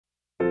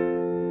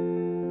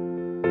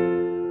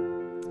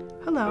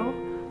Hello,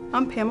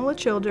 I'm Pamela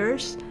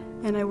Childers,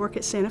 and I work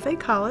at Santa Fe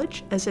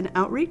College as an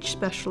outreach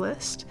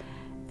specialist,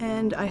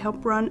 and I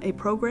help run a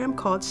program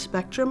called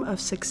Spectrum of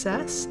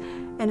Success,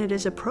 and it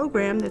is a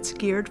program that's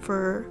geared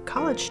for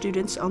college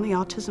students on the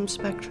autism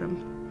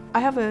spectrum. I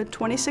have a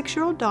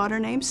 26-year-old daughter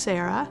named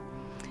Sara,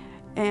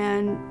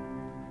 and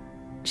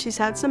she's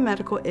had some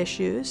medical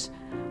issues.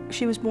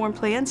 She was born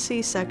planned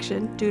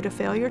C-section due to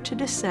failure to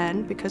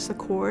descend because the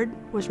cord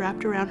was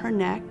wrapped around her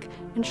neck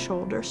and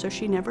shoulder, so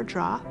she never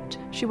dropped.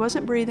 She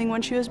wasn't breathing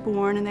when she was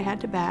born, and they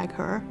had to bag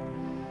her.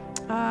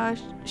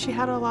 She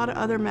had a lot of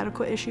other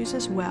medical issues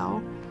as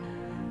well.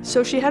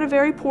 So she had a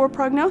very poor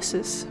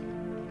prognosis.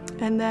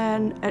 And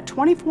then at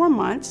 24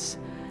 months,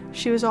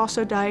 she was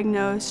also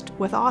diagnosed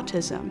with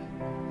autism.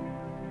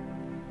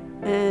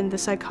 And the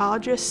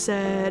psychologist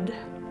said,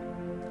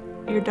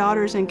 "Your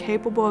daughter is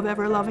incapable of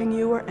ever loving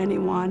you or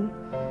anyone.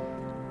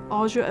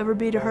 All you'll ever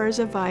be to her is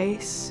a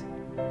vice."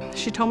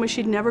 She told me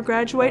she'd never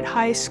graduate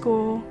high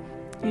school.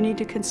 "You need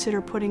to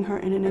consider putting her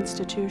in an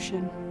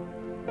institution."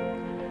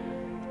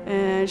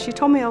 And she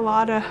told me a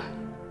lot of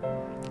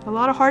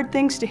hard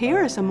things to hear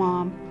as a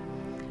mom.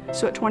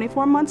 So at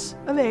 24 months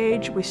of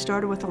age, we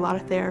started with a lot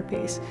of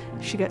therapies.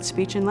 She got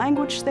speech and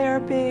language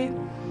therapy,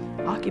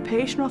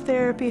 occupational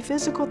therapy,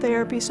 physical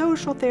therapy,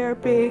 social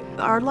therapy.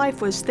 Our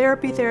life was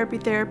therapy, therapy,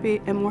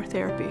 therapy, and more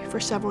therapy for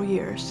several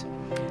years.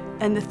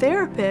 And the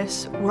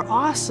therapists were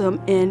awesome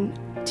in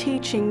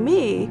teaching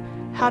me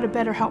how to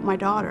better help my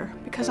daughter,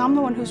 because I'm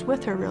the one who's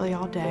with her really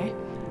all day.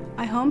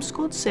 I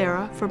homeschooled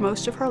Sara for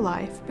most of her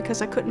life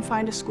because I couldn't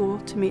find a school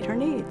to meet her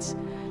needs.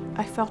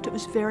 I felt it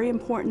was very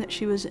important that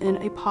she was in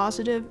a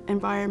positive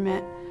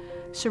environment,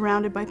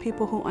 surrounded by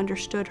people who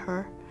understood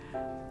her.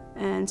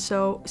 And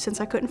so,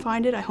 since I couldn't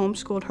find it, I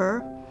homeschooled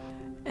her.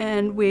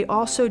 And we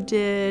also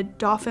did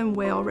dolphin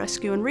whale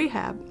rescue and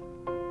rehab.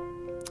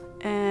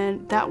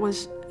 And that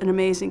was an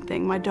amazing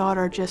thing. My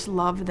daughter just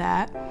loved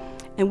that.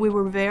 And we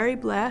were very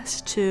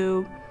blessed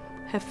to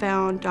have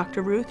found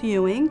Dr. Ruth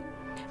Ewing,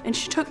 and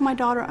she took my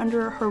daughter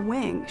under her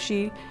wing.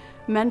 She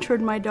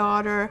mentored my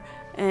daughter,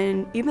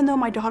 and even though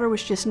my daughter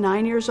was just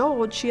 9 years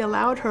old, she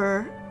allowed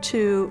her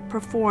to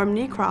perform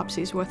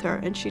necropsies with her,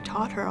 and she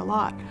taught her a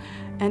lot.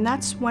 And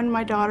that's when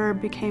my daughter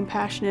became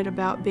passionate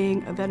about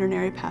being a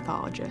veterinary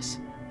pathologist.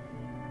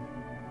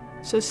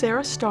 So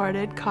Sara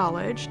started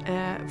college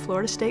at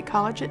Florida State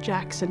College at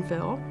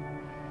Jacksonville,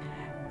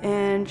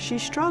 and she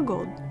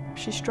struggled.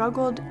 She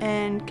struggled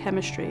in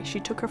chemistry. She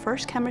took her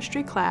first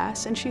chemistry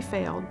class and she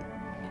failed.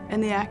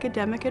 And the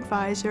academic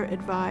advisor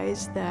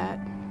advised that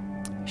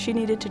she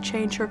needed to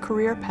change her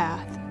career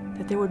path,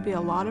 that there would be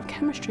a lot of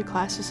chemistry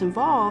classes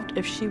involved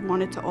if she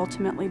wanted to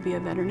ultimately be a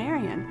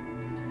veterinarian.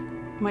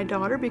 My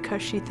daughter,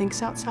 because she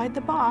thinks outside the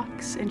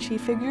box and she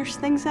figures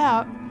things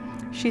out,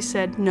 she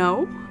said,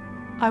 "No,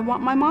 I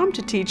want my mom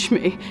to teach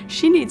me.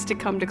 She needs to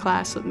come to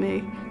class with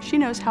me. She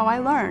knows how I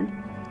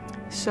learn."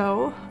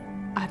 So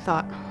I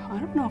thought, I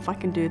don't know if I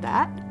can do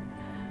that,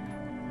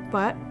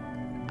 but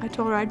I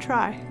told her I'd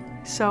try.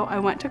 So I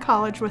went to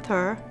college with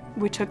her.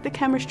 We took the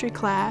chemistry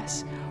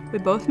class. We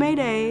both made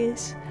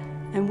A's,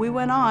 and we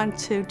went on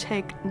to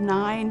take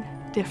 9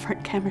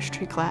 different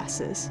chemistry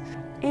classes.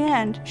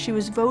 And she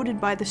was voted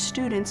by the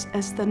students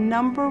as the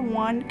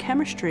 #1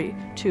 chemistry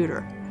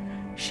tutor.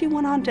 She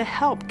went on to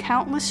help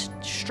countless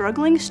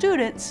struggling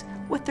students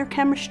with their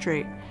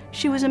chemistry.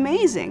 She was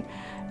amazing,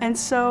 and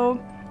so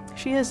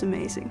she is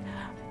amazing.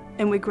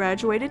 And we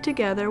graduated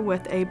together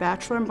with a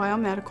Bachelor in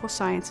Biomedical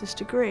Sciences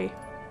degree.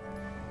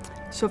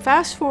 So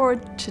fast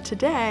forward to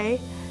today,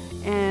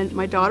 and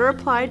my daughter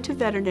applied to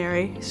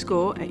veterinary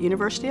school at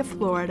University of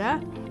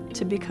Florida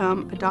to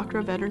become a doctor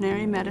of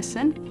veterinary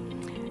medicine.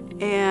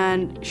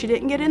 And she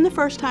didn't get in the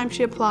first time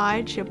she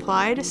applied. She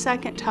applied a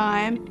second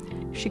time.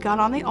 She got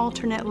on the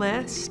alternate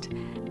list.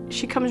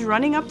 She comes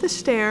running up the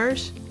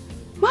stairs,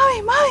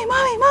 "Mommy, Mommy,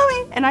 Mommy,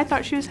 Mommy," and I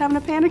thought she was having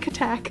a panic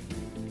attack.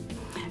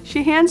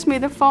 She hands me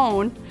the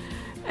phone,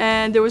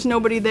 and there was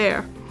nobody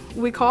there.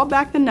 We called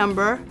back the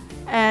number,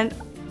 and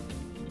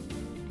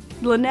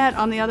Lynette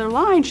on the other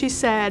line, she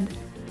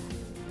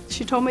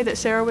told me that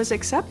Sara was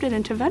accepted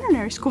into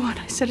veterinary school, and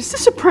I said, "Is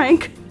this a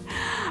prank?"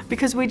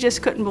 Because we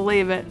just couldn't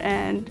believe it,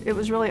 and it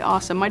was really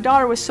awesome. My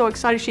daughter was so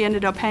excited she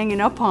ended up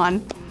hanging up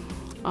on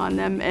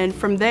them, and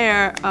from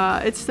there,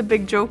 it's the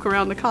big joke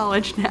around the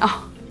college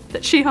now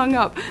that she hung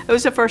up. It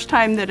was the first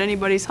time that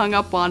anybody's hung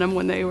up on them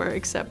when they were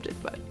accepted.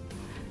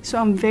 So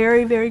I'm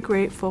very, very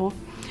grateful,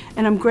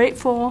 and I'm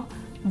grateful,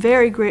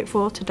 very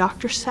grateful to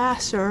Dr.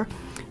 Sasser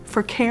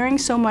for caring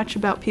so much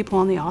about people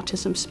on the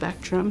autism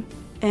spectrum,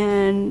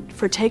 and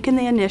for taking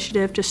the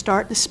initiative to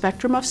start the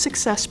Spectrum of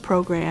Success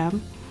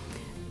program,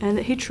 and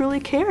that he truly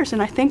cares,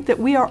 and I think that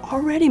we are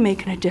already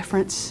making a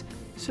difference.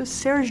 So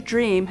Sara's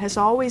dream has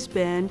always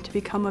been to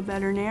become a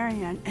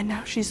veterinarian, and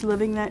now she's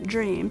living that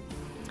dream.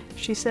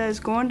 She says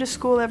going to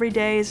school every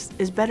day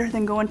is better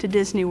than going to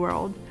Disney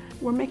World.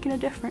 We're making a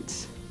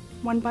difference,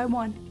 one by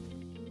one.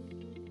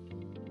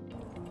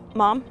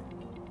 Mom,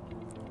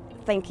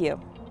 thank you.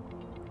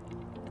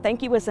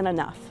 Thank you isn't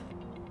enough.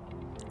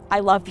 I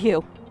love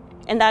you,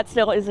 and that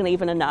still isn't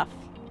even enough.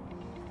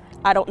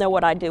 I don't know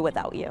what I'd do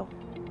without you.